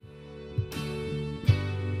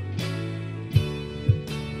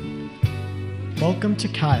Welcome to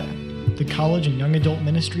Kaya, the college and young adult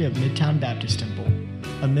ministry of Midtown Baptist Temple,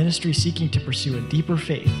 a ministry seeking to pursue a deeper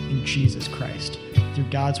faith in Jesus Christ through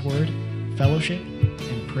God's Word, fellowship,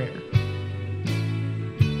 and prayer.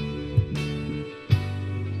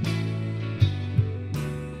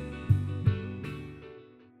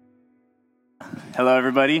 Hello,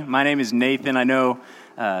 everybody. My name is Nathan. I know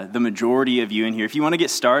the majority of you in here. If you want to get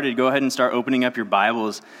started, go ahead and start opening up your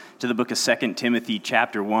Bibles to the book of 2 Timothy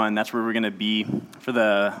chapter 1. That's where we're going to be for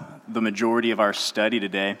the majority of our study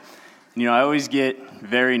today. You know, I always get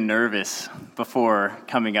very nervous before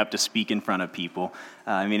coming up to speak in front of people.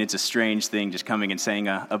 It's a strange thing just coming and saying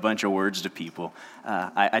a bunch of words to people.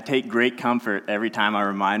 I take great comfort every time I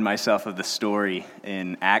remind myself of the story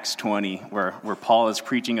in Acts 20 where Paul is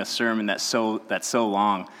preaching a sermon that's so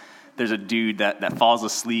long. There's a dude that falls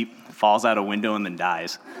asleep, falls out a window, and then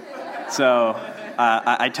dies. So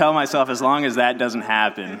I tell myself as long as that doesn't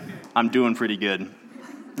happen, I'm doing pretty good.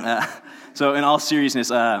 So in all seriousness,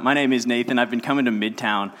 my name is Nathan. I've been coming to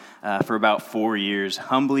Midtown for about 4 years.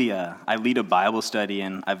 Humbly, I lead a Bible study,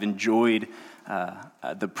 and I've enjoyed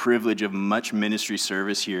the privilege of much ministry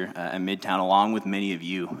service here at Midtown, along with many of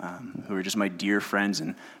you who are just my dear friends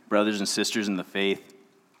and brothers and sisters in the faith.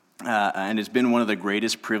 And it's been one of the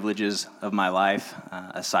greatest privileges of my life,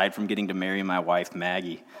 aside from getting to marry my wife,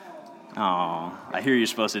 Maggie. Oh, I hear you're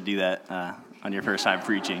supposed to do that on your first time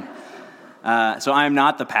preaching. So I am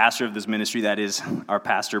not the pastor of this ministry. That is our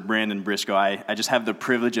pastor, Brandon Briscoe. I just have the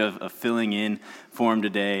privilege of filling in for him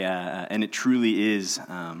today, and it truly is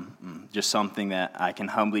just something that I can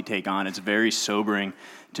humbly take on. It's very sobering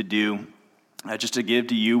to do, just to give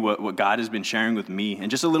to you what God has been sharing with me.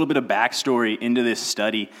 And just a little bit of backstory into this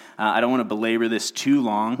study. I don't want to belabor this too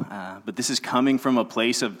long, but this is coming from a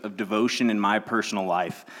place of devotion in my personal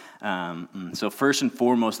life. So first and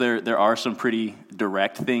foremost, there are some pretty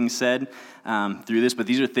direct things said through this, but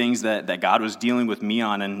these are things that God was dealing with me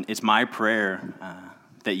on, and it's my prayer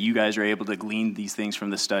that you guys are able to glean these things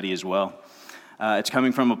from the study as well. It's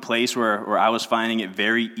coming from a place where I was finding it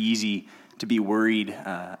very easy to be worried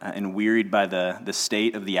and wearied by the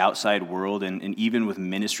state of the outside world, and even with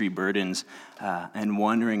ministry burdens, and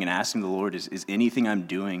wondering and asking the Lord, is anything I'm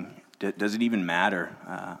doing, does it even matter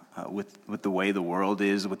with the way the world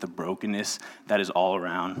is, with the brokenness that is all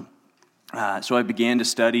around? So I began to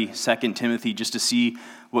study 2 Timothy just to see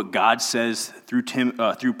what God says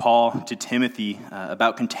through Paul to Timothy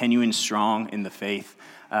about continuing strong in the faith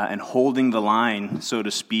and holding the line, so to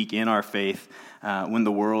speak, in our faith when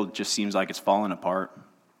the world just seems like it's falling apart.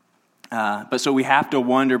 But so we have to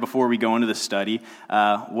wonder before we go into the study,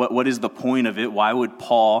 what is the point of it? Why would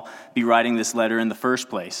Paul be writing this letter in the first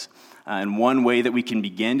place? And one way that we can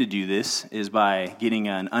begin to do this is by getting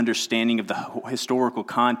an understanding of the historical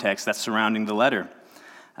context that's surrounding the letter.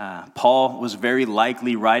 Paul was very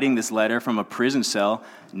likely writing this letter from a prison cell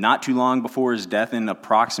not too long before his death in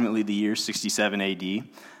approximately the year 67 AD.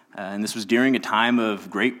 And this was during a time of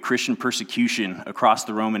great Christian persecution across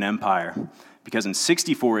the Roman Empire. Because in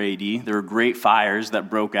 64 AD, there were great fires that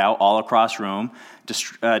broke out all across Rome,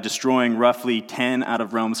 destroying roughly 10 out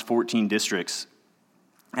of Rome's 14 districts.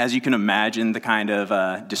 As you can imagine, the kind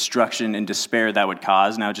of destruction and despair that would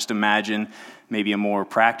cause. Now just imagine maybe a more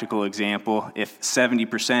practical example, if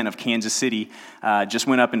 70% of Kansas City just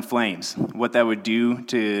went up in flames, what that would do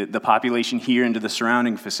to the population here and to the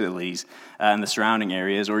surrounding facilities and the surrounding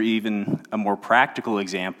areas, or even a more practical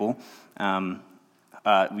example,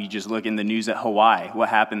 we just look in the news at Hawaii, what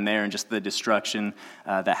happened there and just the destruction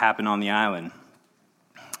that happened on the island.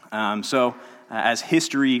 As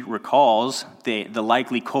history recalls, the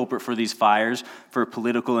likely culprit for these fires for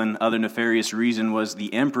political and other nefarious reason was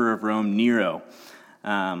the emperor of Rome, Nero.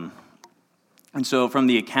 And so from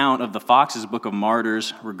the account of the Fox's Book of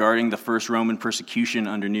Martyrs regarding the first Roman persecution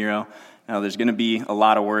under Nero, now there's going to be a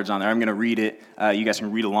lot of words on there. I'm going to read it. You guys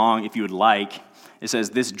can read along if you would like. It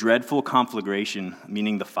says, "This dreadful conflagration,"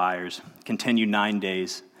 meaning the fires, "continued 9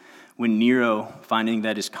 days. When Nero, finding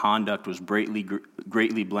that his conduct was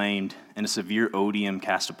greatly blamed and a severe odium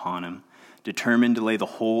cast upon him, determined to lay the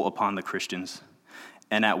whole upon the Christians,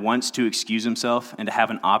 and at once to excuse himself and to have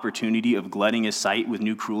an opportunity of glutting his sight with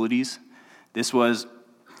new cruelties, this was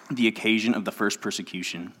the occasion of the first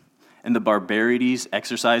persecution. And the barbarities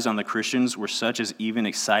exercised on the Christians were such as even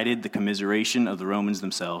excited the commiseration of the Romans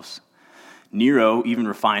themselves. Nero even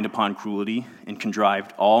refined upon cruelty and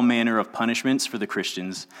contrived all manner of punishments for the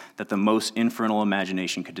Christians that the most infernal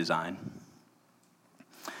imagination could design.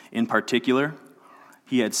 In particular,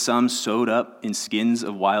 he had some sewed up in skins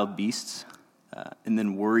of wild beasts and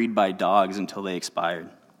then worried by dogs until they expired.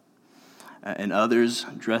 and others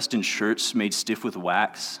dressed in shirts made stiff with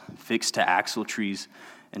wax, fixed to axle trees,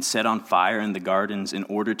 and set on fire in the gardens in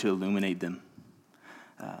order to illuminate them.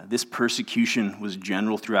 This persecution was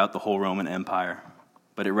general throughout the whole Roman Empire,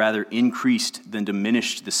 but it rather increased than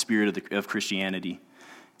diminished the spirit of Christianity.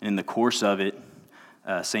 And in the course of it,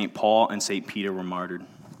 St. Paul and St. Peter were martyred.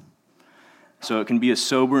 So it can be a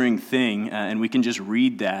sobering thing, and we can just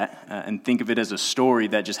read that and think of it as a story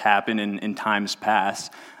that just happened in times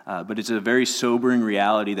past. But it's a very sobering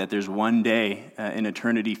reality that there's one day in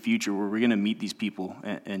eternity future where we're going to meet these people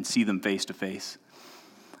and see them face to face.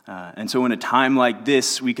 And so in a time like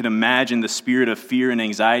this, we can imagine the spirit of fear and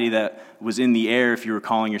anxiety that was in the air if you were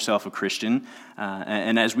calling yourself a Christian.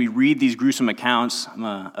 And as we read these gruesome accounts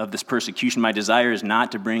of this persecution, my desire is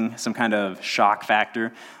not to bring some kind of shock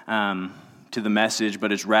factor to the message,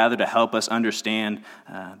 but it's rather to help us understand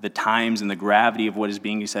the times and the gravity of what is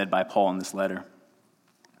being said by Paul in this letter.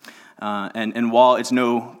 And while it's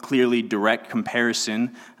no clearly direct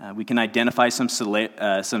comparison, we can identify some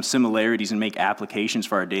similarities and make applications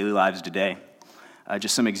for our daily lives today.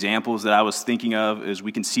 Just some examples that I was thinking of is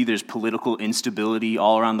we can see there's political instability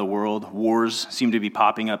all around the world. Wars seem to be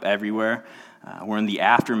popping up everywhere. We're in the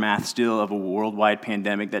aftermath still of a worldwide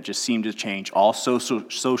pandemic that just seemed to change all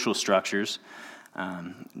social structures,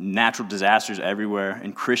 natural disasters everywhere,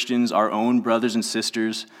 and Christians, our own brothers and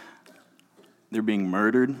sisters, they're being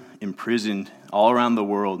murdered, imprisoned all around the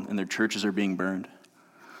world, and their churches are being burned.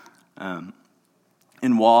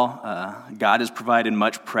 And while God has provided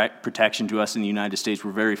much protection to us in the United States,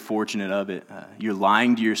 we're very fortunate of it. You're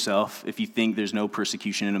lying to yourself if you think there's no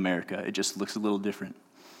persecution in America. It just looks a little different.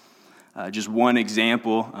 Just one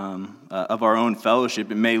example of our own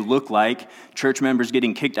fellowship, it may look like church members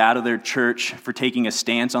getting kicked out of their church for taking a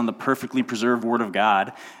stance on the perfectly preserved Word of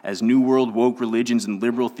God as New World woke religions and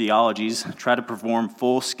liberal theologies try to perform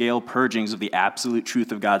full-scale purgings of the absolute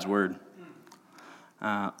truth of God's Word.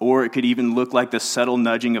 Or it could even look like the subtle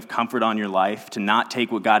nudging of comfort on your life to not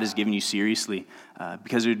take what God has given you seriously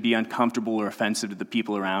because it would be uncomfortable or offensive to the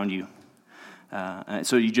people around you.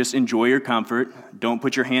 So you just enjoy your comfort, don't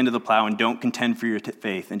put your hand to the plow, and don't contend for your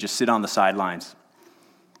faith, and just sit on the sidelines.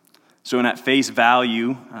 So at face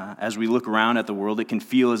value, as we look around at the world, it can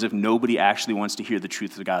feel as if nobody actually wants to hear the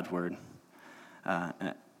truth of God's Word,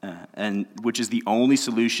 and which is the only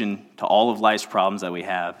solution to all of life's problems that we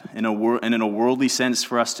have. And in a worldly sense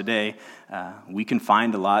for us today, we can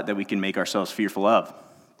find a lot that we can make ourselves fearful of.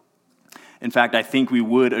 In fact, I think we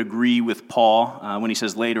would agree with Paul when he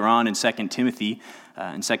says later on in 2 Timothy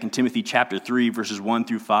chapter 3, verses 1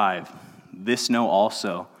 through 5, "This know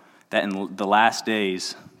also, that in the last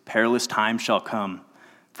days perilous times shall come,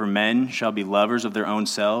 for men shall be lovers of their own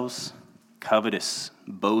selves, covetous,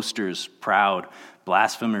 boasters, proud,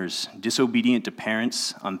 blasphemers, disobedient to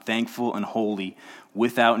parents, unthankful, unholy,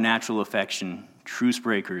 without natural affection, truce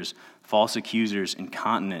breakers, false accusers,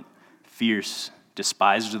 incontinent, fierce,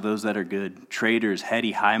 despisers of those that are good, traitors,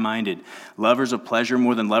 heady, high-minded, lovers of pleasure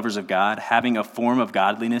more than lovers of God, having a form of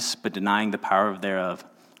godliness, but denying the power thereof.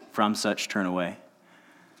 From such turn away."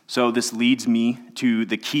 So this leads me to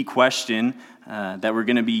the key question that we're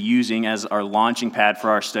going to be using as our launching pad for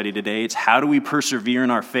our study today. It's how do we persevere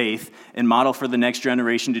in our faith and model for the next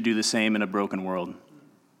generation to do the same in a broken world?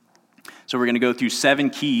 So we're going to go through 7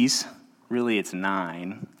 keys. Really, it's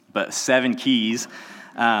 9, but 7 keys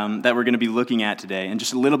that we're going to be looking at today. And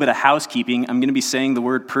just a little bit of housekeeping, I'm going to be saying the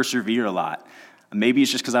word persevere a lot. Maybe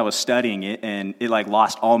it's just because I was studying it and it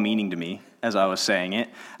lost all meaning to me as I was saying it.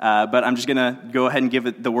 But I'm just going to go ahead and give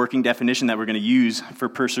it the working definition that we're going to use for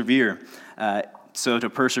persevere. So to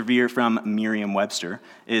persevere from Merriam-Webster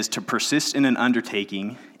is to persist in an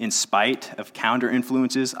undertaking in spite of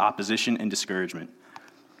counter-influences, opposition, and discouragement.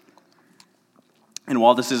 And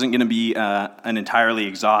while this isn't going to be an entirely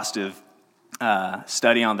exhaustive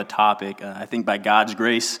study on the topic, I think by God's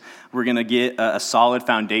grace, we're going to get a solid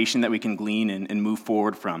foundation that we can glean and move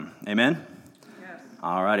forward from. Amen? Yes.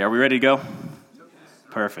 All righty. Are we ready to go? Yes.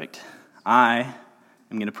 Perfect. I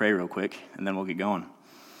am going to pray real quick, and then we'll get going.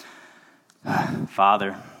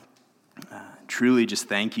 Father, truly just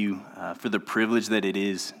thank you for the privilege that it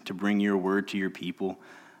is to bring your word to your people.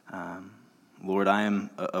 Lord, I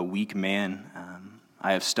am a weak man.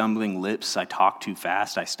 I have stumbling lips. I talk too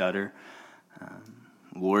fast. I stutter.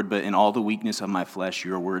 Lord, but in all the weakness of my flesh,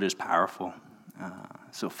 your word is powerful.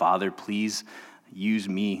 So, Father, please use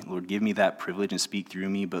me. Lord, give me that privilege and speak through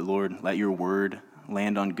me. But, Lord, let your word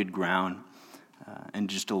land on good ground and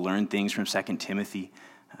just to learn things from 2 Timothy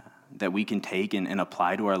that we can take and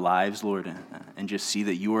apply to our lives, Lord, and just see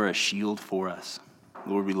that you are a shield for us.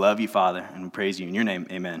 Lord, we love you, Father, and we praise you. In your name,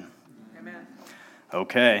 amen. Amen.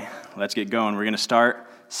 Okay, let's get going. We're going to start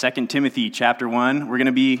 2 Timothy chapter 1. We're going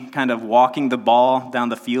to be kind of walking the ball down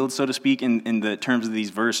the field, so to speak, in the terms of these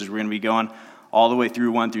verses. We're going to be going all the way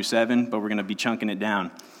through 1 through 7, but we're going to be chunking it down.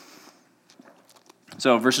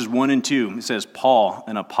 So verses 1 and 2, it says, Paul,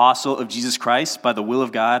 an apostle of Jesus Christ, by the will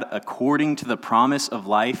of God, according to the promise of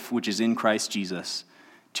life which is in Christ Jesus,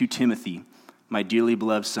 to Timothy, my dearly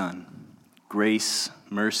beloved son, grace,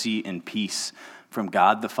 mercy, and peace from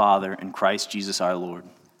God the Father and Christ Jesus our Lord.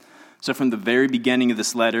 So from the very beginning of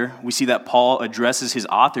this letter, we see that Paul addresses his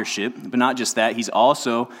authorship, but not just that, he's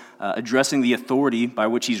also addressing the authority by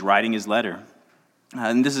which he's writing his letter.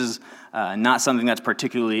 And this is not something that's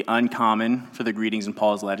particularly uncommon for the greetings in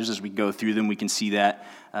Paul's letters. As we go through them, we can see that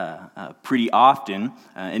pretty often.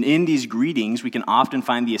 And in these greetings, we can often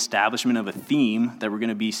find the establishment of a theme that we're going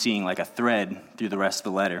to be seeing like a thread through the rest of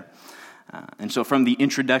the letter. And so from the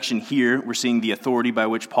introduction here, we're seeing the authority by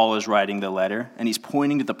which Paul is writing the letter, and he's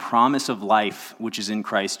pointing to the promise of life which is in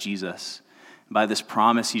Christ Jesus. By this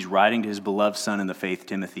promise, he's writing to his beloved son in the faith,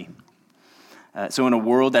 Timothy. So in a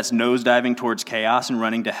world that's nosediving towards chaos and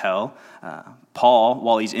running to hell, Paul,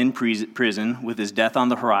 while he's in prison with his death on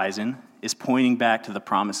the horizon, is pointing back to the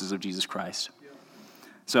promises of Jesus Christ.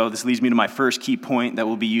 So this leads me to my first key point that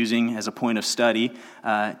we'll be using as a point of study.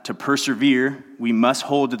 To persevere, we must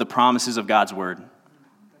hold to the promises of God's word.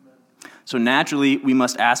 So naturally, we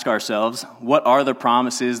must ask ourselves, what are the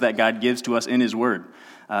promises that God gives to us in his word?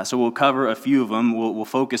 So we'll cover a few of them. We'll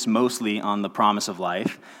focus mostly on the promise of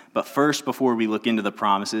life. But first, before we look into the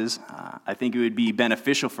promises, I think it would be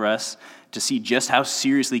beneficial for us to see just how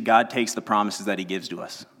seriously God takes the promises that he gives to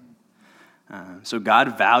us. So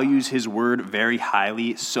God values his word very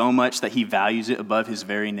highly, so much that he values it above his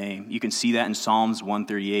very name. You can see that in Psalms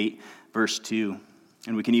 138, verse 2.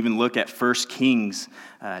 And we can even look at 1 Kings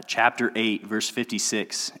chapter 8, verse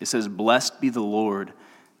 56. It says, Blessed be the Lord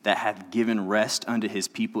that hath given rest unto his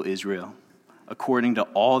people Israel. According to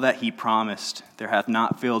all that he promised, there hath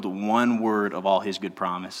not failed one word of all his good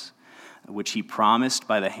promise, which he promised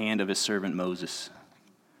by the hand of his servant Moses.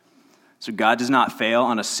 So God does not fail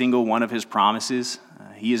on a single one of his promises.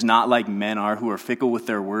 He is not like men are who are fickle with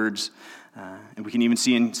their words. And we can even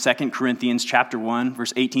see in 2 Corinthians chapter 1,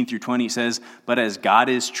 verse 18 through 20, it says, But as God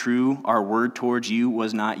is true, our word towards you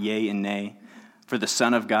was not yea and nay. For the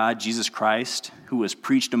Son of God, Jesus Christ, who was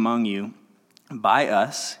preached among you by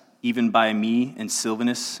us, even by me and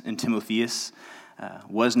Silvanus and Timotheus,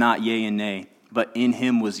 was not yea and nay, but in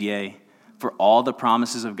him was yea. For all the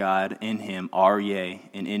promises of God in him are yea,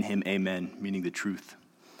 and in him amen, meaning the truth,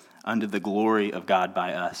 unto the glory of God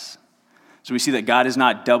by us. So we see that God is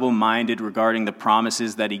not double-minded regarding the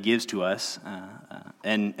promises that he gives to us,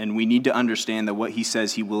 and we need to understand that what he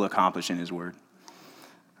says he will accomplish in his word.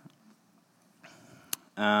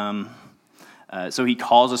 So he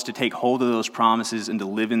calls us to take hold of those promises and to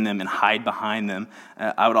live in them and hide behind them.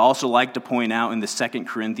 I would also like to point out in the 2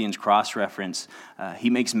 Corinthians cross-reference, he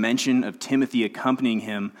makes mention of Timothy accompanying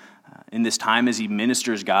him in this time as he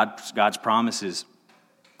ministers God's promises.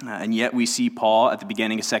 And yet we see Paul at the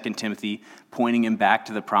beginning of 2 Timothy pointing him back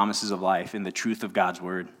to the promises of life and the truth of God's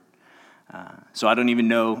word. So I don't even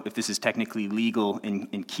know if this is technically legal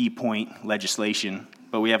in key point legislation,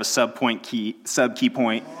 but we have a sub-key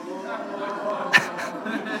point,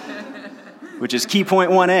 which is key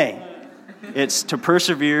point 1A. It's to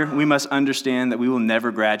persevere, we must understand that we will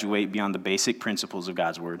never graduate beyond the basic principles of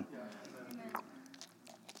God's word.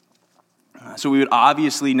 So we would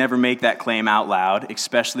obviously never make that claim out loud,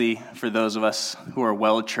 especially for those of us who are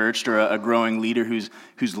well-churched or a growing leader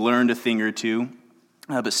who's learned a thing or two.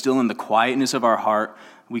 But still in the quietness of our heart,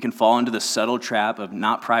 we can fall into the subtle trap of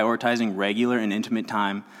not prioritizing regular and intimate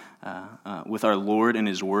time with our Lord and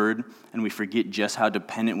his word, and we forget just how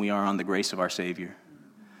dependent we are on the grace of our Savior.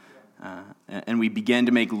 And we begin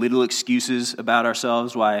to make little excuses about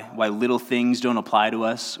ourselves, why little things don't apply to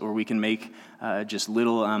us, or we can make just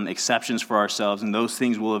little exceptions for ourselves, and those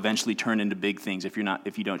things will eventually turn into big things if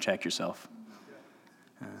you don't check yourself.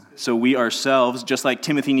 So we ourselves, just like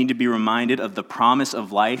Timothy, need to be reminded of the promise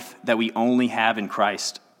of life that we only have in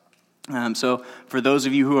Christ. So for those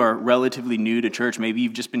of you who are relatively new to church, maybe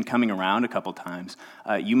you've just been coming around a couple times,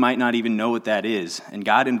 you might not even know what that is. And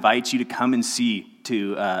God invites you to come and see,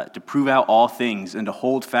 to prove out all things, and to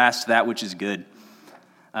hold fast to that which is good.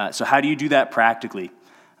 So how do you do that practically?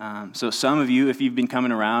 So some of you, if you've been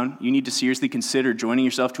coming around, you need to seriously consider joining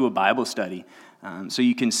yourself to a Bible study. So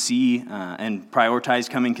you can see and prioritize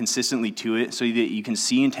coming consistently to it so that you can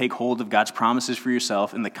see and take hold of God's promises for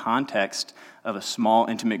yourself in the context of a small,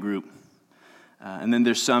 intimate group. And then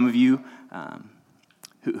there's some of you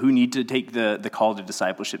who need to take the call to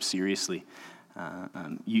discipleship seriously.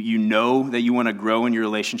 You know that you want to grow in your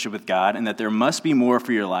relationship with God and that there must be more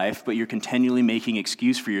for your life, but you're continually making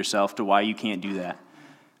excuse for yourself to why you can't do that.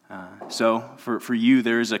 So for you,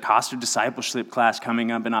 there's a cost of discipleship class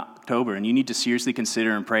coming up in October, and you need to seriously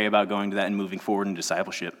consider and pray about going to that and moving forward in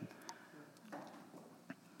discipleship.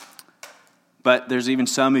 But there's even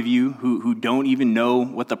some of you who don't even know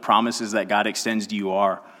what the promises that God extends to you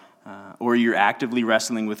are. Or you're actively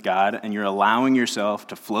wrestling with God and you're allowing yourself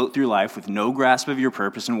to float through life with no grasp of your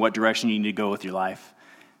purpose and what direction you need to go with your life.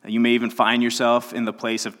 You may even find yourself in the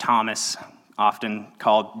place of Thomas, often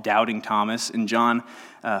called doubting Thomas. In John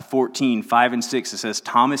 14, 5 and 6, it says,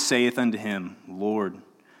 Thomas saith unto him, Lord,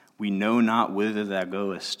 we know not whither thou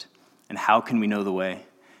goest, and how can we know the way?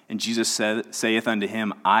 And Jesus saith unto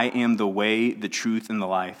him, I am the way, the truth, and the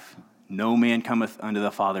life. No man cometh unto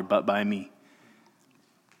the Father but by me.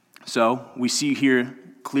 So we see here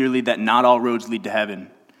clearly that not all roads lead to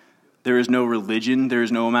heaven. There is no religion, there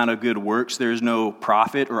is no amount of good works, there is no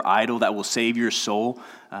prophet or idol that will save your soul.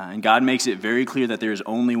 And God makes it very clear that there is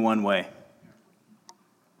only one way.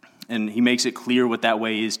 And he makes it clear what that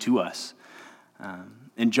way is to us.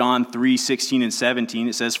 In John 3, 16 and 17,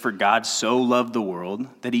 it says, For God so loved the world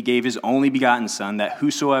that he gave his only begotten Son, that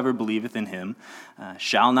whosoever believeth in him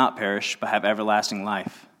shall not perish, but have everlasting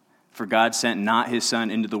life. For God sent not his Son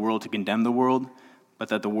into the world to condemn the world, but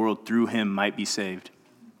that the world through him might be saved.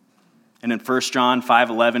 And in 1 John 5,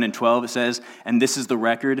 11 and 12, it says, And this is the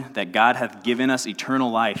record, that God hath given us eternal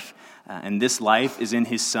life, and this life is in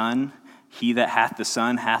his Son. He that hath the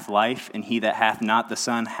Son hath life, and he that hath not the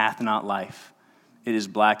Son hath not life. It is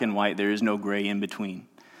black and white. There is no gray in between.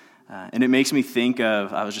 And it makes me think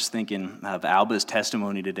I was just thinking of Alba's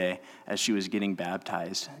testimony today as she was getting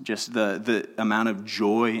baptized. Just the amount of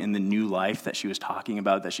joy in the new life that she was talking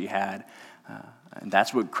about that she had. And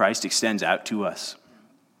that's what Christ extends out to us.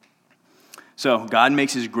 So God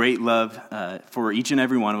makes his great love for each and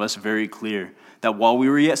every one of us very clear. That while we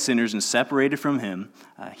were yet sinners and separated from him,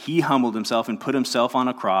 he humbled himself and put himself on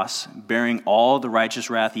a cross, bearing all the righteous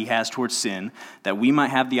wrath he has towards sin, that we might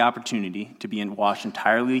have the opportunity to be washed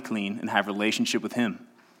entirely clean and have relationship with him.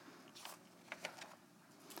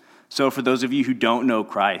 So for those of you who don't know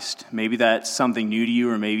Christ, maybe that's something new to you,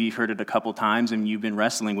 or maybe you've heard it a couple times and you've been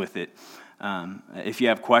wrestling with it. If you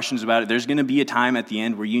have questions about it, there's going to be a time at the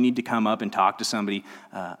end where you need to come up and talk to somebody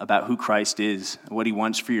about who Christ is, what he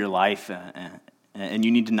wants for your life, and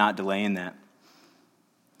you need to not delay in that.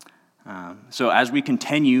 So as we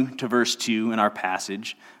continue to verse 2 in our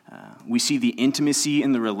passage, we see the intimacy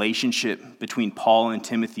in the relationship between Paul and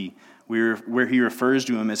Timothy, where he refers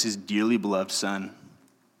to him as his dearly beloved son.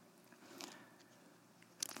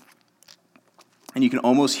 And you can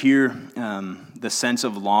almost hear the sense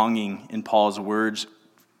of longing in Paul's words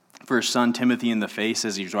for his son Timothy in the face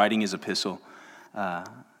as he's writing his epistle.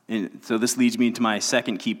 So this leads me to my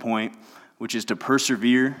second key point, which is to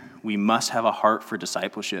persevere, we must have a heart for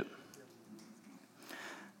discipleship.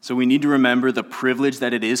 So we need to remember the privilege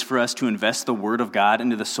that it is for us to invest the word of God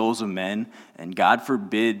into the souls of men, and God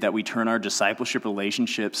forbid that we turn our discipleship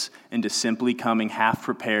relationships into simply coming half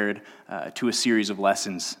prepared to a series of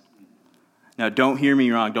lessons. Now, don't hear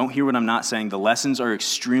me wrong. Don't hear what I'm not saying. The lessons are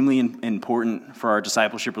extremely important for our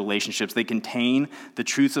discipleship relationships. They contain the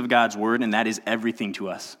truth of God's word, and that is everything to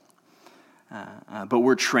us. But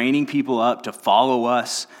we're training people up to follow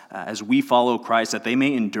us as we follow Christ, that they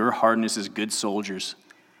may endure hardness as good soldiers.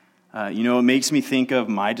 It makes me think of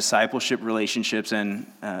my discipleship relationships and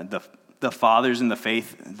the fathers in the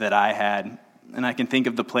faith that I had. And I can think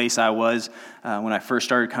of the place I was when I first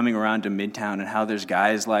started coming around to Midtown, and how there's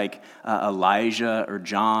guys like Elijah or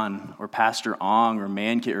John or Pastor Ong or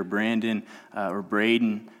Mankit or Brandon or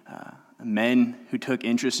Braden, men who took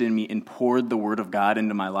interest in me and poured the word of God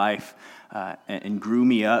into my life and grew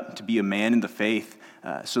me up to be a man in the faith,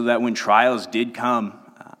 so that when trials did come,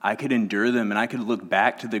 I could endure them and I could look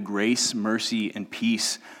back to the grace, mercy, and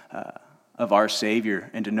peace of our Savior,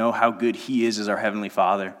 and to know how good he is as our Heavenly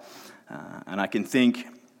Father. And I can think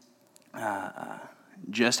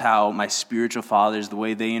just how my spiritual fathers, the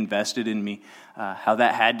way they invested in me, how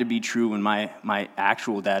that had to be true when my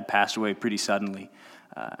actual dad passed away pretty suddenly.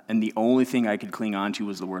 And the only thing I could cling on to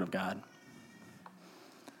was the Word of God.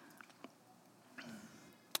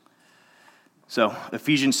 So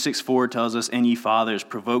Ephesians 6:4 tells us, And ye fathers,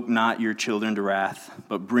 provoke not your children to wrath,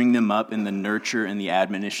 but bring them up in the nurture and the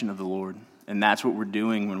admonition of the Lord. And that's what we're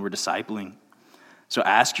doing when we're discipling. So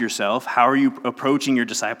ask yourself, how are you approaching your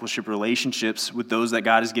discipleship relationships with those that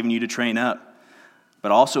God has given you to train up?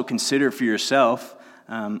 But also consider for yourself,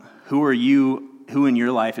 who are you who in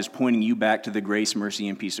your life is pointing you back to the grace, mercy,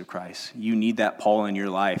 and peace of Christ? You need that Paul in your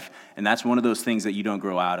life, and that's one of those things that you don't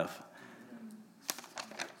grow out of.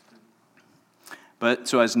 But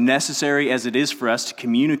so as necessary as it is for us to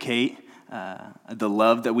communicate the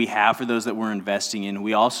love that we have for those that we're investing in,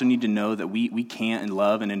 we also need to know that we can't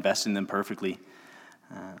love and invest in them perfectly.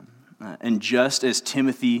 And just as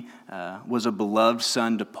Timothy was a beloved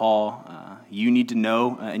son to Paul, you need to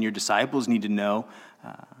know, and your disciples need to know,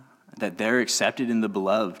 that they're accepted in the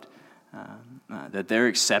beloved, that they're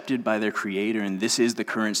accepted by their Creator, and this is the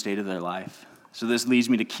current state of their life. So this leads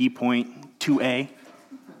me to key point 2A.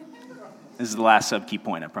 This is the last sub-key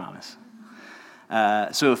point, I promise.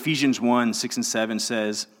 So Ephesians 1, 6 and 7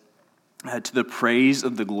 says, to the praise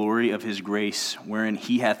of the glory of his grace, wherein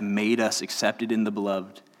he hath made us accepted in the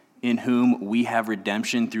beloved, in whom we have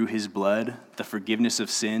redemption through his blood, the forgiveness of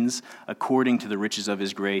sins, according to the riches of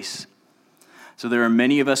his grace. So there are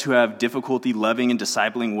many of us who have difficulty loving and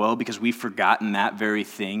discipling well because we've forgotten that very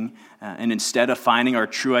thing. And instead of finding our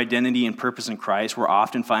true identity and purpose in Christ, we're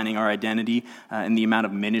often finding our identity in the amount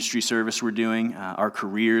of ministry service we're doing, our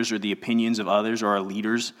careers or the opinions of others or our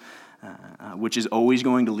leaders, which is always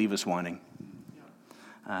going to leave us wanting.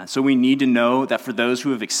 So we need to know that for those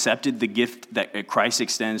who have accepted the gift that Christ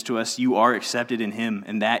extends to us, you are accepted in him,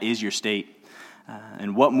 and that is your state.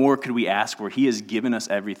 And what more could we ask for? He has given us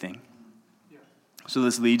everything. So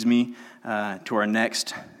this leads me to our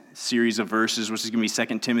next series of verses, which is going to be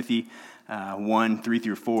 2 Timothy 1, 3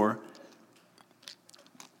 through 4.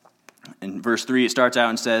 In verse 3, it starts out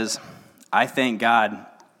and says, I thank God,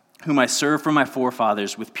 whom I serve from my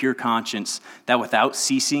forefathers with pure conscience, that without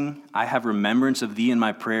ceasing I have remembrance of thee in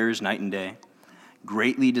my prayers night and day,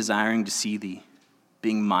 greatly desiring to see thee,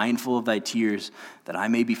 being mindful of thy tears, that I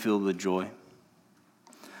may be filled with joy.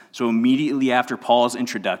 So immediately after Paul's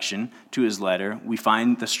introduction to his letter, we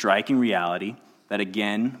find the striking reality that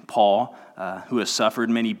again, Paul, who has suffered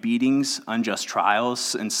many beatings, unjust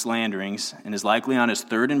trials, and slanderings, and is likely on his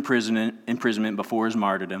third imprisonment before his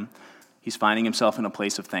martyrdom, he's finding himself in a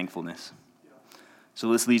place of thankfulness.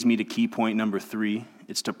 So this leads me to key point number 3.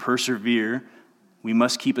 It's to persevere. We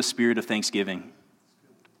must keep a spirit of thanksgiving.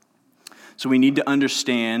 So we need to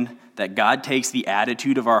understand that God takes the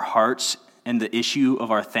attitude of our hearts and the issue of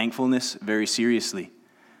our thankfulness very seriously.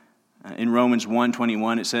 In Romans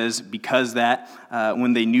 1:21, it says, because that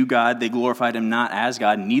when they knew God, they glorified him not as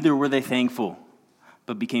God, neither were they thankful,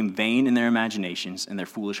 but became vain in their imaginations, and their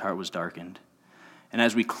foolish heart was darkened. And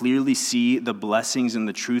as we clearly see the blessings and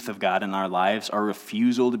the truth of God in our lives, our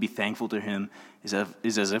refusal to be thankful to him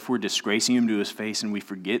is as if we're disgracing him to his face, and we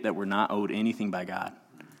forget that we're not owed anything by God.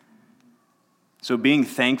 So being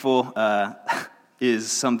thankful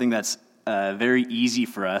is something that's very easy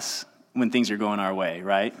for us when things are going our way,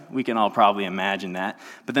 right? We can all probably imagine that.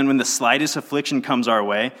 But then when the slightest affliction comes our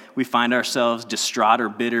way, we find ourselves distraught or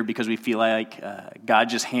bitter because we feel like God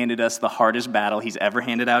just handed us the hardest battle he's ever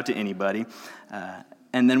handed out to anybody.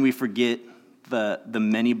 And then we forget the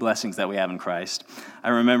many blessings that we have in Christ. I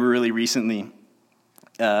remember really recently,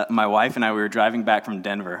 my wife and I, we were driving back from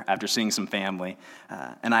Denver after seeing some family.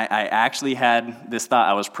 And I actually had this thought.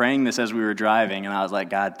 I was praying this as we were driving, and I was like,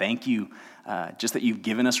 God, thank you just that you've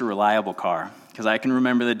given us a reliable car. Because I can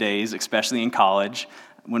remember the days, especially in college,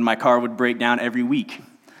 when my car would break down every week.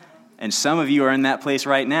 And some of you are in that place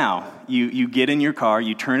right now. You get in your car,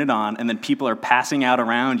 you turn it on, and then people are passing out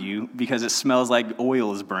around you because it smells like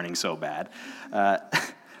oil is burning so bad.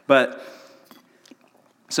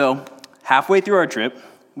 So halfway through our trip,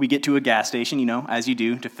 we get to a gas station, as you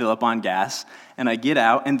do, to fill up on gas. And I get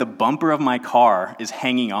out, and the bumper of my car is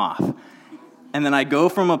hanging off. And then I go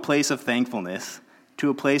from a place of thankfulness to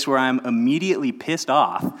a place where I'm immediately pissed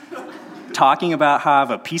off, talking about how I have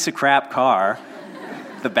a piece of crap car,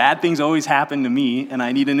 the bad things always happen to me, and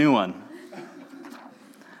I need a new one.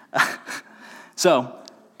 So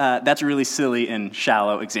that's a really silly and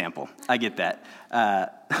shallow example. I get that.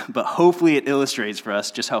 But hopefully it illustrates for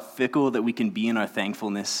us just how fickle that we can be in our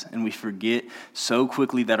thankfulness, and we forget so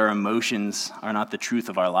quickly that our emotions are not the truth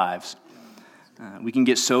of our lives. We can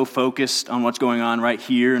get so focused on what's going on right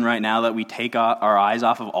here and right now that we take our eyes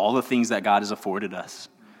off of all the things that God has afforded us.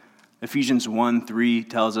 Ephesians 1:3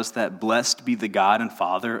 tells us that blessed be the God and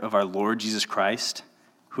Father of our Lord Jesus Christ,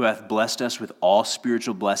 who hath blessed us with all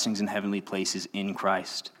spiritual blessings in heavenly places in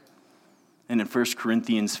Christ. And in 1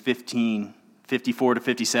 Corinthians 15,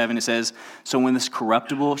 54-57, it says, so when this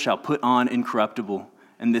corruptible shall put on incorruptible,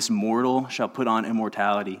 and this mortal shall put on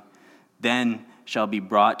immortality, then shall be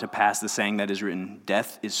brought to pass the saying that is written,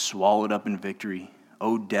 death is swallowed up in victory.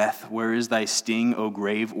 O death, where is thy sting? O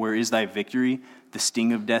grave, where is thy victory? The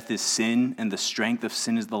sting of death is sin, and the strength of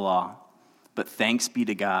sin is the law. But thanks be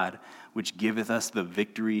to God, which giveth us the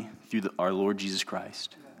victory through our Lord Jesus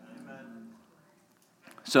Christ. Amen.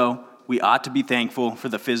 So we ought to be thankful for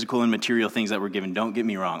the physical and material things that we're given. Don't get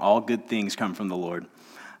me wrong. All good things come from the Lord.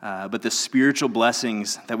 But the spiritual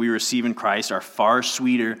blessings that we receive in Christ are far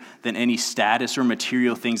sweeter than any status or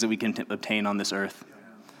material things that we can obtain on this earth.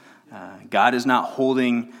 God is not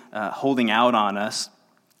holding out on us,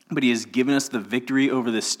 but he has given us the victory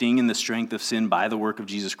over the sting and the strength of sin by the work of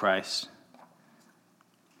Jesus Christ.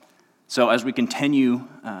 So as we continue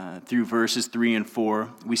through verses 3 and 4,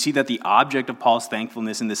 we see that the object of Paul's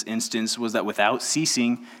thankfulness in this instance was that without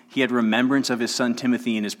ceasing, he had remembrance of his son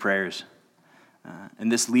Timothy in his prayers.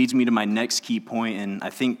 And this leads me to my next key point, and I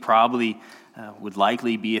think probably would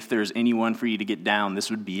likely be, if there's anyone for you to get down, this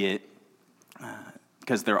would be it,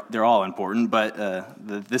 because they're all important, but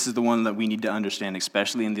this is the one that we need to understand,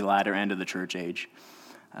 especially in the latter end of the church age.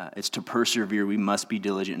 It's to persevere. We must be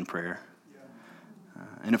diligent in prayer.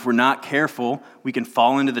 And if we're not careful, we can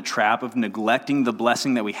fall into the trap of neglecting the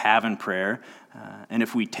blessing that we have in prayer. And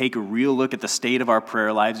if we take a real look at the state of our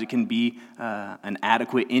prayer lives, it can be an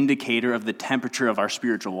adequate indicator of the temperature of our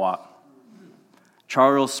spiritual walk.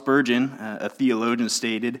 Charles Spurgeon, a theologian,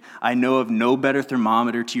 stated, "I know of no better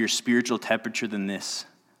thermometer to your spiritual temperature than this,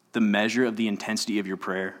 the measure of the intensity of your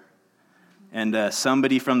prayer." And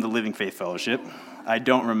somebody from the Living Faith Fellowship, I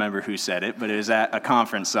don't remember who said it, but it was at a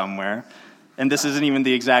conference somewhere, and this isn't even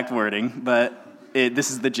the exact wording, but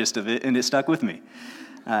this is the gist of it, and it stuck with me.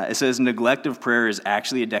 It says, neglect of prayer is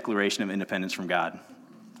actually a declaration of independence from God.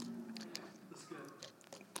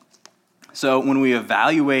 So when we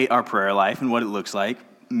evaluate our prayer life and what it looks like,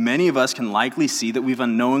 many of us can likely see that we've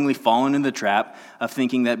unknowingly fallen in the trap of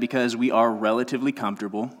thinking that because we are relatively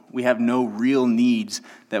comfortable, we have no real needs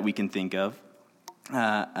that we can think of,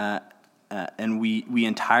 and we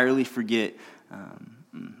entirely forget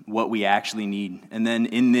what we actually need. And then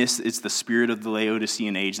in this, it's the spirit of the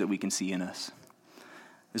Laodicean age that we can see in us.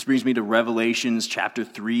 This brings me to Revelations chapter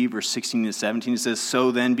 3, verse 16 to 17. It says,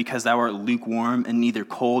 "So then, because thou art lukewarm and neither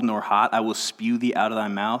cold nor hot, I will spew thee out of thy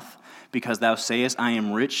mouth. Because thou sayest, I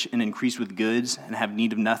am rich and increased with goods and have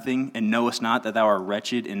need of nothing, and knowest not that thou art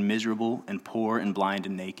wretched and miserable and poor and blind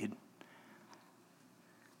and naked."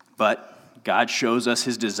 But God shows us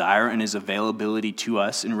his desire and his availability to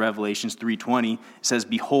us in Revelations 3:20. It says,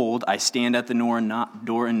 "Behold, I stand at the door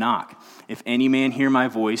and knock. If any man hear my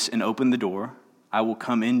voice and open the door, I will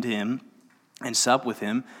come into him and sup with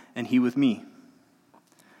him, and he with me."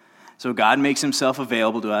 So God makes himself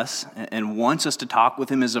available to us and wants us to talk with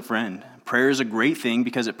him as a friend. Prayer is a great thing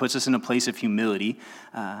because it puts us in a place of humility,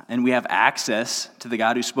 and we have access to the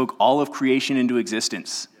God who spoke all of creation into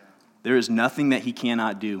existence. There is nothing that he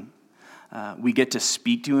cannot do. We get to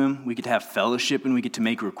speak to him, we get to have fellowship, and we get to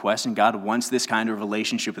make requests, and God wants this kind of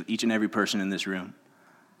relationship with each and every person in this room.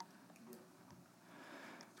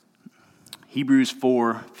 Hebrews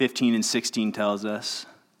 4:15 and 16 tells us,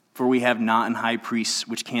 "For we have not an high priest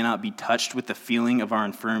which cannot be touched with the feeling of our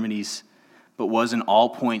infirmities, but was in all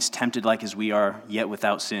points tempted like as we are, yet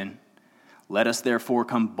without sin. Let us therefore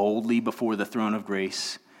come boldly before the throne of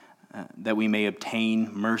grace, that we may obtain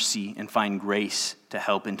mercy and find grace to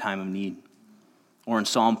help in time of need." Or in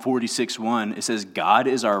Psalm 46:1, it says, "God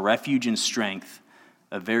is our refuge and strength,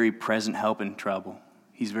 a very present help in trouble."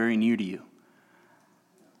 He's very near to you.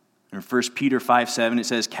 In 1 Peter 5:7, it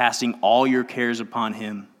says, "Casting all your cares upon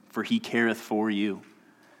him, for he careth for you."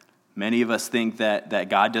 Many of us think that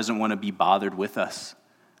God doesn't want to be bothered with us.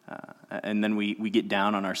 And then we get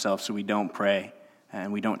down on ourselves, so we don't pray.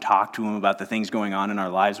 And we don't talk to him about the things going on in our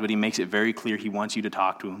lives, but he makes it very clear he wants you to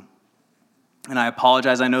talk to him. And I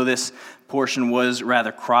apologize, I know this portion was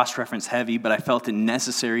rather cross-reference heavy, but I felt it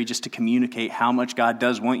necessary just to communicate how much God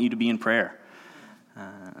does want you to be in prayer.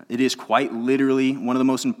 It is quite literally one of the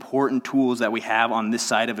most important tools that we have on this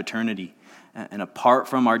side of eternity. And apart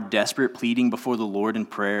from our desperate pleading before the Lord in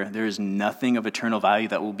prayer, there is nothing of eternal value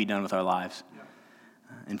that will be done with our lives.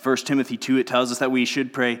 In 1 Timothy 2, it tells us that we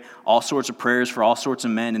should pray all sorts of prayers for all sorts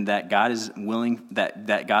of men, and that God is willing,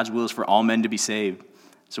 that God's will is for all men to be saved.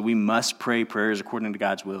 So we must pray prayers according to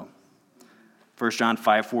God's will. 1 John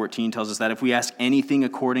 5:14 tells us that if we ask anything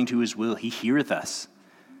according to his will, he heareth us.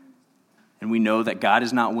 And we know that God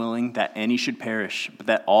is not willing that any should perish, but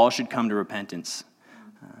that all should come to repentance.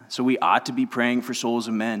 So we ought to be praying for souls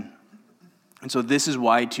of men. And so this is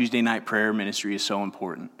why Tuesday night prayer ministry is so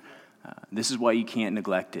important. This is why you can't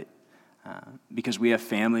neglect it. Because we have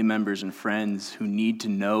family members and friends who need to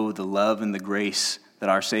know the love and the grace that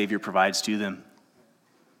our Savior provides to them.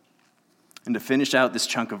 And to finish out this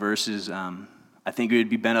chunk of verses, I think it would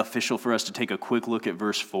be beneficial for us to take a quick look at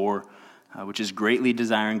verse 4. which is greatly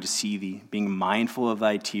desiring to see thee, being mindful of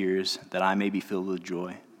thy tears, that I may be filled with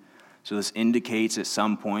joy. So this indicates at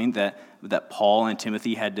some point that Paul and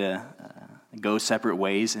Timothy had to go separate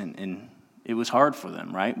ways, and it was hard for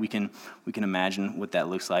them, right? We can imagine what that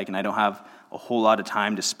looks like, and I don't have a whole lot of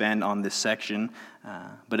time to spend on this section,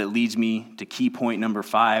 but it leads me to key point number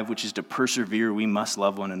 5, which is to persevere, we must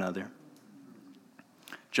love one another.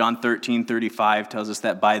 John 13:35 tells us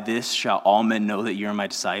that by this shall all men know that you are my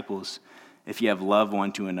disciples, if you have love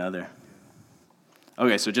one to another.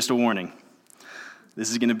 Okay, so just a warning. This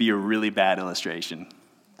is going to be a really bad illustration.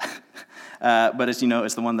 But as you know,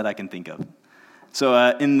 it's the one that I can think of.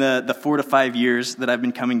 So in the 4 to 5 years that I've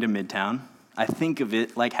been coming to Midtown, I think of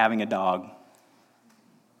it like having a dog.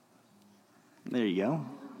 There you go.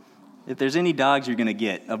 If there's any dogs you're going to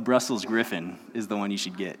get, a Brussels Griffin is the one you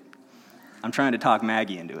should get. I'm trying to talk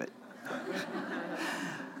Maggie into it.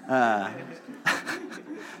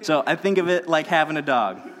 So I think of it like having a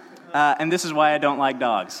dog. And this is why I don't like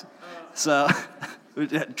dogs. So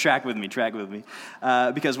track with me.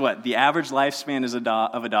 Because what? The average lifespan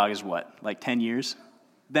of a dog is what? Like 10 years?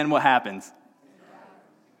 Then what happens?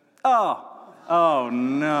 Oh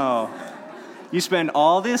no. You spend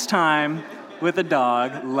all this time with a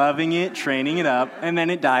dog, loving it, training it up, and then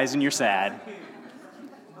it dies and you're sad.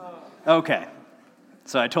 Okay.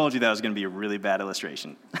 So I told you that was going to be a really bad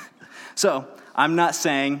illustration. So I'm not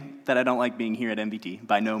saying that I don't like being here at MBT.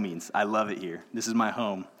 By no means. I love it here. This is my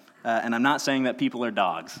home. And I'm not saying that people are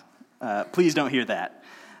dogs. Please don't hear that.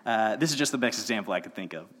 This is just the best example I could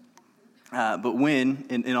think of. But when,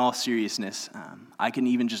 in all seriousness, I can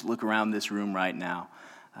even just look around this room right now,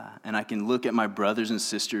 and I can look at my brothers and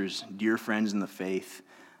sisters, dear friends in the faith,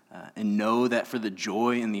 and know that for the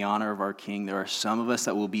joy and the honor of our King, there are some of us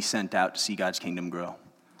that will be sent out to see God's kingdom grow.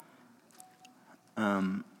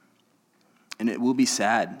 And it will be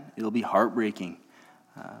sad. It'll be heartbreaking.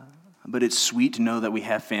 But it's sweet to know that we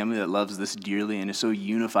have family that loves this dearly and is so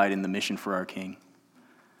unified in the mission for our King.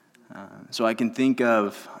 So I can think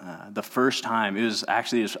of the first time, I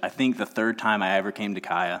think the third time I ever came to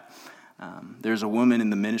Kaya. There's a woman in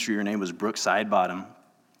the ministry, her name was Brooke Sidebottom,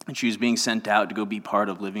 and she was being sent out to go be part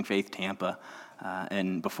of Living Faith Tampa.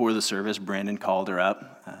 And before the service, Brandon called her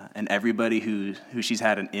up, and everybody who she's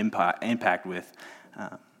had an impact with,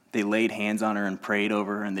 they laid hands on her and prayed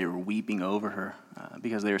over her, and they were weeping over her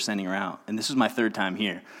because they were sending her out. And this was my third time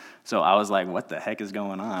here. So I was like, what the heck is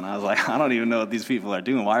going on? I was like, I don't even know what these people are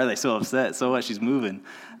doing. Why are they so upset? So what? She's moving.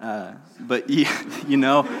 But, you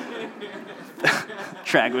know,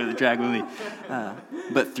 track with me.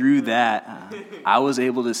 But through that, I was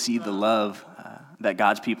able to see the love that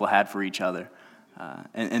God's people had for each other.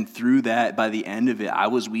 And through that, by the end of it, I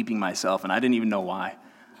was weeping myself, and I didn't even know why.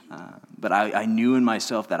 But I knew in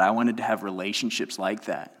myself that I wanted to have relationships like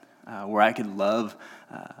that, where I could love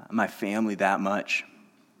my family that much.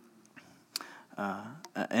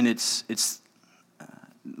 And it's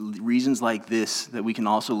reasons like this that we can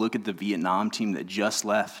also look at the Vietnam team that just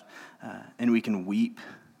left, and we can weep,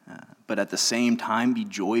 but at the same time be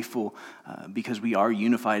joyful because we are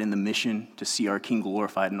unified in the mission to see our King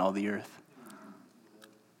glorified in all the earth.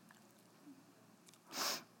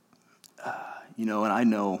 And I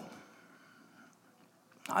know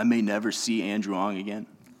I may never see Andrew Ong again.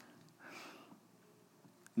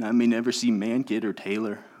 And I may never see Mankid or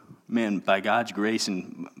Taylor. Man, by God's grace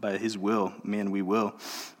and by his will, man, we will.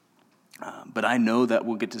 But I know that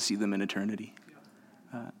we'll get to see them in eternity.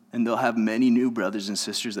 And they'll have many new brothers and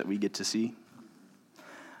sisters that we get to see.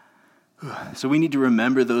 So we need to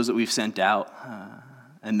remember those that we've sent out.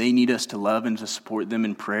 And they need us to love and to support them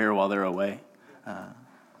in prayer while they're away.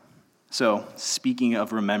 So speaking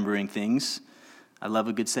of remembering things, I love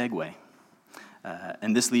a good segue.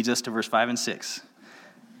 And this leads us to verse 5 and 6.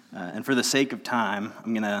 And for the sake of time,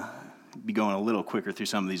 I'm going to be going a little quicker through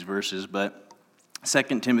some of these verses, but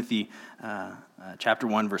 2 Timothy chapter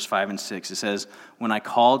 1, verse 5 and 6, it says, "When I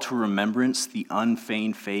call to remembrance the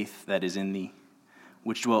unfeigned faith that is in thee,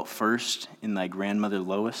 which dwelt first in thy grandmother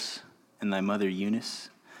Lois and thy mother Eunice,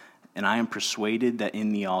 and I am persuaded that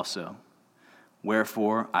in thee also.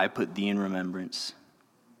 Wherefore I put thee in remembrance,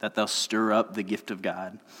 that thou stir up the gift of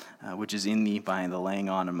God, which is in thee by the laying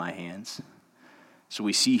on of my hands." So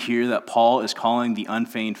we see here that Paul is calling the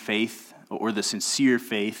unfeigned faith, or the sincere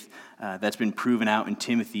faith that's been proven out in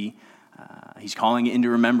Timothy, he's calling it into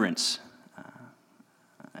remembrance.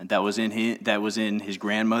 That was in his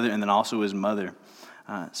grandmother and then also his mother.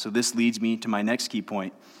 So this leads me to my next key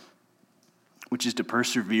point, which is to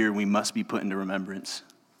persevere, we must be put into remembrance.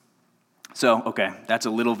 So, okay, that's a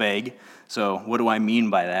little vague. So what do I mean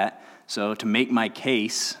by that? So to make my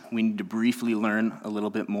case, we need to briefly learn a little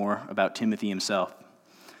bit more about Timothy himself.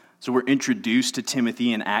 So we're introduced to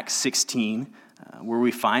Timothy in Acts 16, where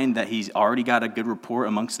we find that he's already got a good rapport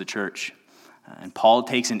amongst the church. And Paul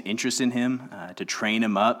takes an interest in him to train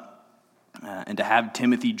him up and to have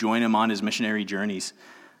Timothy join him on his missionary journeys.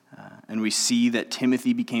 And we see that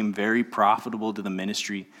Timothy became very profitable to the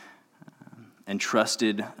ministry and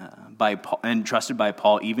trusted by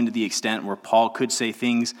Paul, even to the extent where Paul could say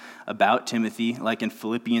things about Timothy, like in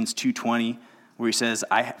Philippians 2:20, where he says,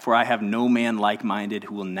 "For I have no man like-minded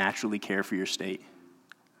who will naturally care for your state."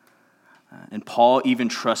 And Paul even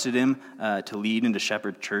trusted him to lead and to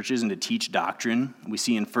shepherd churches and to teach doctrine. We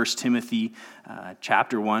see in 1 Timothy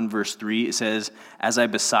chapter 1, verse 3, it says, "As I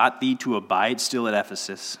besought thee to abide still at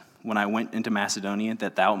Ephesus, when I went into Macedonia,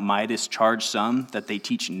 that thou mightest charge some that they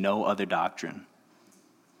teach no other doctrine."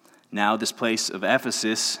 Now, this place of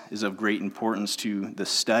Ephesus is of great importance to the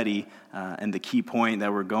study and the key point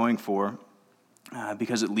that we're going for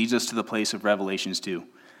because it leads us to the place of Revelations 2.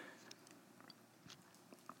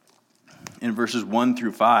 In verses 1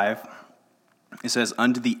 through 5, it says,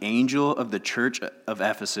 "Unto the angel of the church of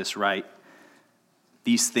Ephesus write,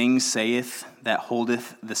 These things saith that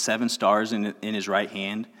holdeth the 7 stars in his right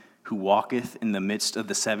hand, who walketh in the midst of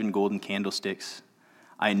the 7 golden candlesticks.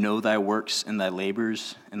 I know thy works and thy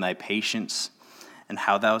labors and thy patience, and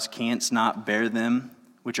how thou canst not bear them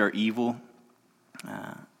which are evil,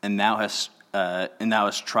 and thou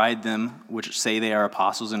hast tried them which say they are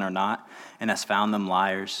apostles and are not, and hast found them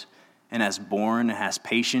liars, and hast borne and hast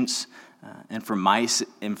patience, and for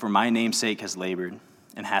my name's sake hast labored,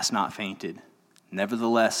 and hast not fainted.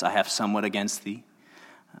 Nevertheless, I have somewhat against thee,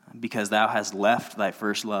 because thou hast left thy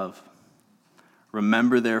first love.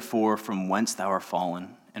 Remember therefore from whence thou art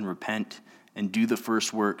fallen, and repent, and do the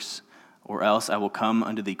first works, or else I will come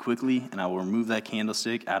unto thee quickly, and I will remove thy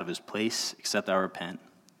candlestick out of his place, except thou repent."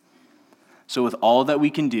 So with all that we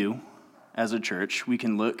can do as a church, we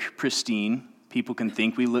can look pristine, people can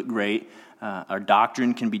think we look great, our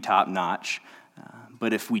doctrine can be top-notch,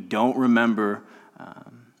 but if we don't remember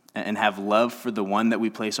and have love for the one that we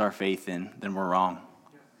place our faith in, then we're wrong.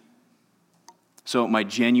 So my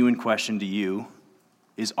genuine question to you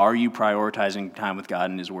is, are you prioritizing time with God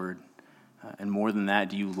and his word? And more than that,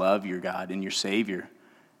 do you love your God and your Savior?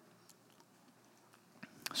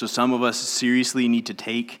 So some of us seriously need to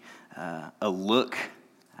take a look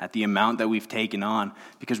at the amount that we've taken on,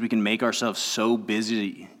 because we can make ourselves so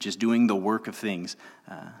busy just doing the work of things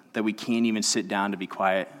that we can't even sit down to be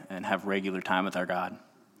quiet and have regular time with our God.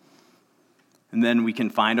 And then we can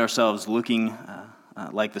find ourselves looking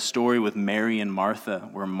like the story with Mary and Martha,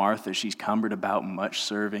 where Martha, she's cumbered about much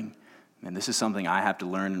serving. And this is something I have to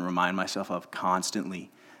learn and remind myself of constantly,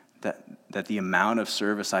 that the amount of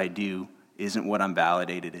service I do isn't what I'm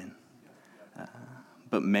validated in.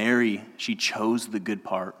 But Mary, she chose the good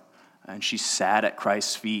part, and she sat at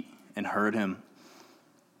Christ's feet and heard him.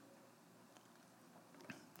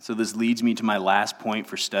 So this leads me to my last point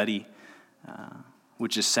for study,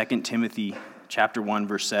 which is 2 Timothy chapter 1,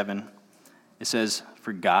 verse 7. It says,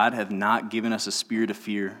 "For God hath not given us a spirit of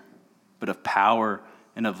fear, but of power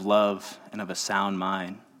and of love and of a sound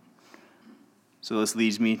mind." So this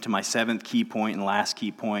leads me to my 7th key point and last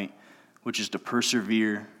key point, which is to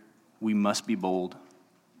persevere. We must be bold.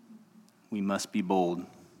 We must be bold.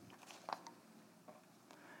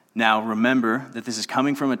 Now, remember that this is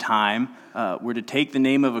coming from a time where to take the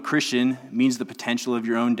name of a Christian means the potential of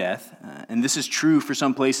your own death. And this is true for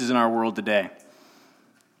some places in our world today.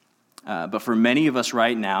 But for many of us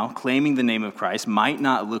right now, claiming the name of Christ might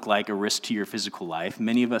not look like a risk to your physical life.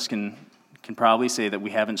 Many of us can probably say that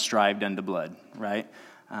we haven't strived unto blood, right?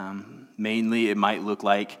 Mainly, it might look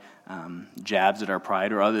like jabs at our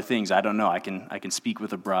pride or other things. I don't know. I can speak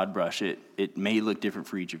with a broad brush. It may look different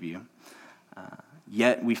for each of you.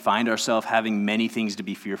 Yet we find ourselves having many things to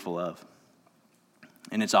be fearful of.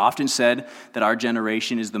 And it's often said that our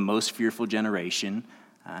generation is the most fearful generation,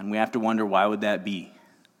 and we have to wonder, why would that be?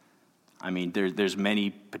 I mean, there's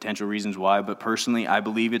many potential reasons why, but personally, I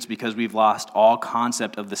believe it's because we've lost all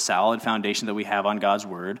concept of the solid foundation that we have on God's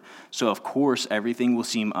word. So, of course, everything will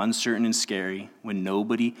seem uncertain and scary when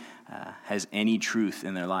nobody has any truth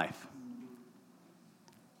in their life.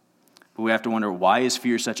 But we have to wonder, why is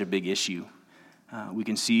fear such a big issue? We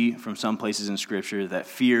can see from some places in Scripture that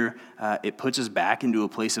fear, it puts us back into a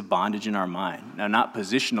place of bondage in our mind. Now, not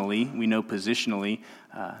positionally. We know positionally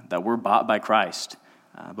that we're bought by Christ.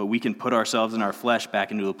 But we can put ourselves and our flesh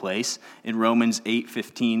back into a place. In Romans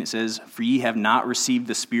 8:15, it says, "For ye have not received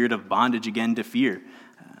the spirit of bondage again to fear,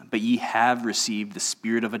 but ye have received the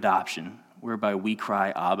spirit of adoption, whereby we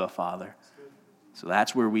cry, Abba, Father." So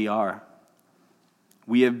that's where we are.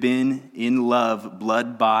 We have been in love,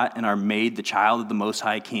 blood-bought, and are made the child of the Most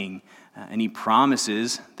High King. And he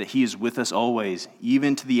promises that he is with us always,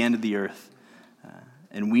 even to the end of the earth.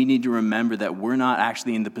 And we need to remember that we're not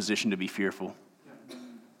actually in the position to be fearful.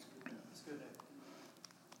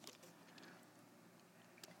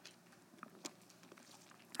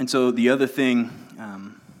 And so the other thing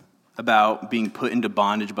about being put into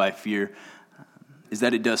bondage by fear is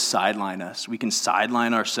that it does sideline us. We can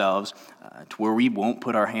sideline ourselves to where we won't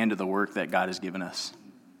put our hand to the work that God has given us.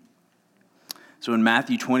 So in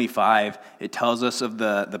Matthew 25, it tells us of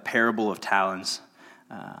the parable of talents,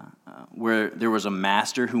 where there was a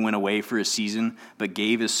master who went away for a season, but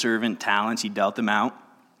gave his servant talents. He dealt them out,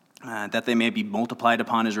 that they may be multiplied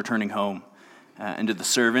upon his returning home. And to the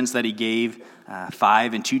servants that he gave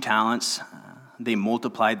 5 and 2 talents, they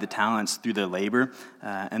multiplied the talents through their labor.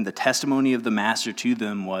 And the testimony of the master to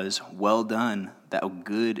them was, "Well done, thou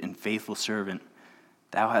good and faithful servant.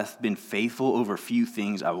 Thou hast been faithful over few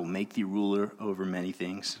things. I will make thee ruler over many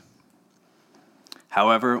things."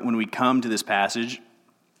 However, when we come to this passage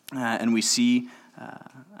and we see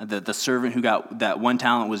that the servant who got that 1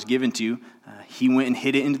 talent was given to, he went and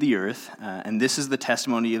hid it into the earth. And this is the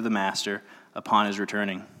testimony of the master upon his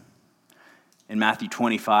returning. In Matthew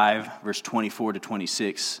 25, verse 24 to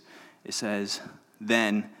 26, it says,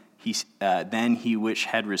 Then he which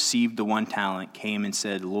had received the 1 talent came and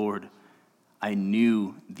said, Lord, I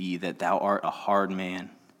knew thee that thou art a hard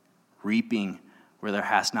man, reaping where thou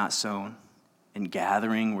hast not sown, and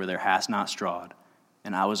gathering where thou hast not strawed.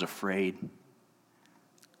 And I was afraid,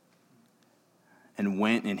 and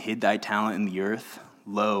went and hid thy talent in the earth.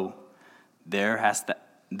 Lo, there hast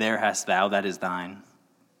thou that is thine.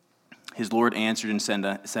 His Lord answered and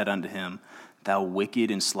said unto him, Thou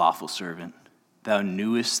wicked and slothful servant, thou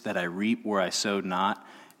knewest that I reap where I sowed not,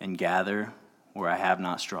 and gather where I have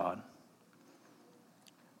not strawed.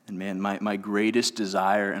 And man, my greatest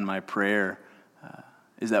desire and my prayer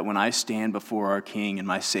is that when I stand before our King and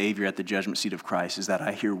my Savior at the judgment seat of Christ, is that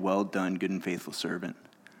I hear, "Well done, good and faithful servant."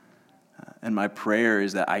 And my prayer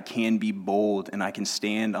is that I can be bold and I can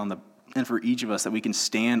stand and for each of us, that we can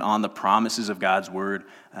stand on the promises of God's word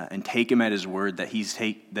and take him at his word, that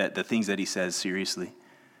that the things that he says seriously.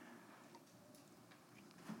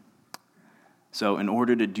 So in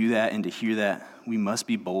order to do that and to hear that, we must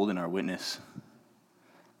be bold in our witness.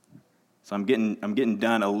 So I'm getting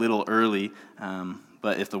done a little early,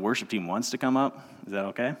 but if the worship team wants to come up, is that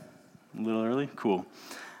okay? A little early? Cool.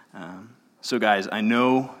 So guys, I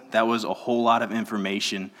know that was a whole lot of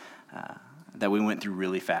information that we went through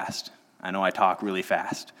really fast. I know I talk really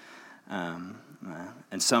fast. And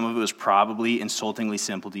some of it was probably insultingly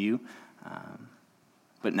simple to you,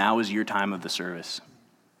 but now is your time of the service.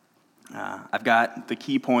 I've got the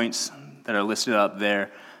key points that are listed up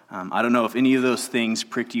there. I don't know if any of those things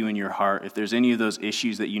pricked you in your heart, if there's any of those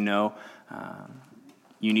issues that you know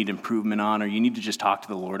you need improvement on or you need to just talk to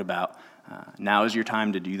the Lord about. Now is your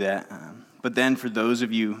time to do that. But then for those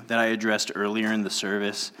of you that I addressed earlier in the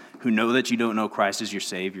service who know that you don't know Christ as your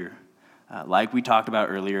Savior, like we talked about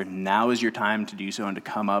earlier, now is your time to do so and to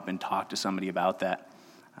come up and talk to somebody about that.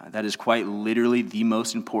 That is quite literally the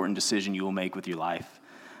most important decision you will make with your life.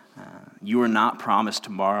 You are not promised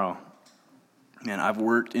tomorrow. Man, I've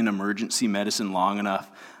worked in emergency medicine long enough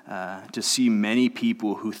to see many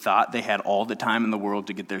people who thought they had all the time in the world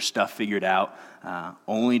to get their stuff figured out,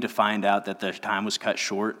 only to find out that their time was cut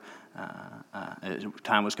short.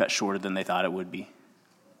 Time was cut shorter than they thought it would be.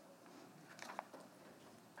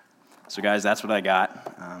 So, guys, that's what I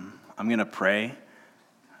got. I'm going to pray,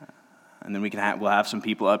 and then we'll have some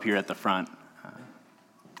people up here at the front.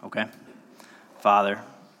 Okay? Father,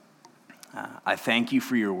 I thank you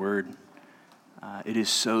for your word. It is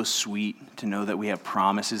so sweet to know that we have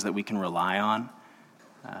promises that we can rely on.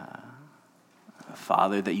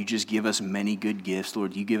 Father, that you just give us many good gifts.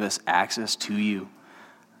 Lord, you give us access to you.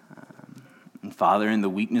 And Father, in the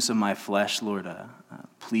weakness of my flesh, Lord,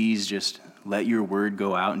 please just let your word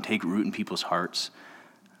go out and take root in people's hearts.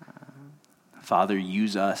 Father,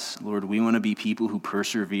 use us. Lord, we want to be people who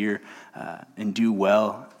persevere and do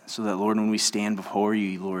well so that, Lord, when we stand before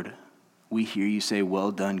you, Lord, we hear you say,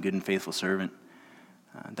 "Well done, good and faithful servant."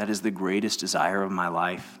 That is the greatest desire of my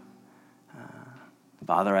life.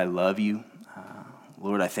 Father, I love you.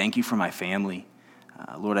 Lord, I thank you for my family.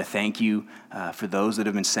 Lord, I thank you for those that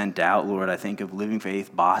have been sent out. Lord, I think of Living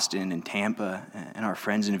Faith, Boston, and Tampa, and our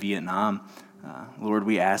friends in Vietnam. Lord,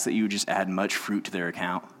 we ask that you would just add much fruit to their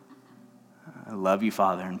account. I love you,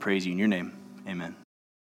 Father, and praise you in your name. Amen.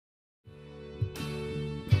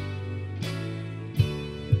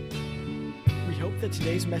 We hope that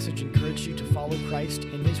today's message encouraged you to follow Christ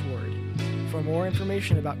in His Word. For more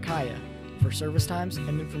information about Kaya, for service times,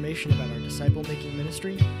 and information about our disciple-making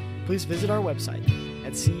ministry, please visit our website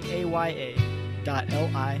at caya.live.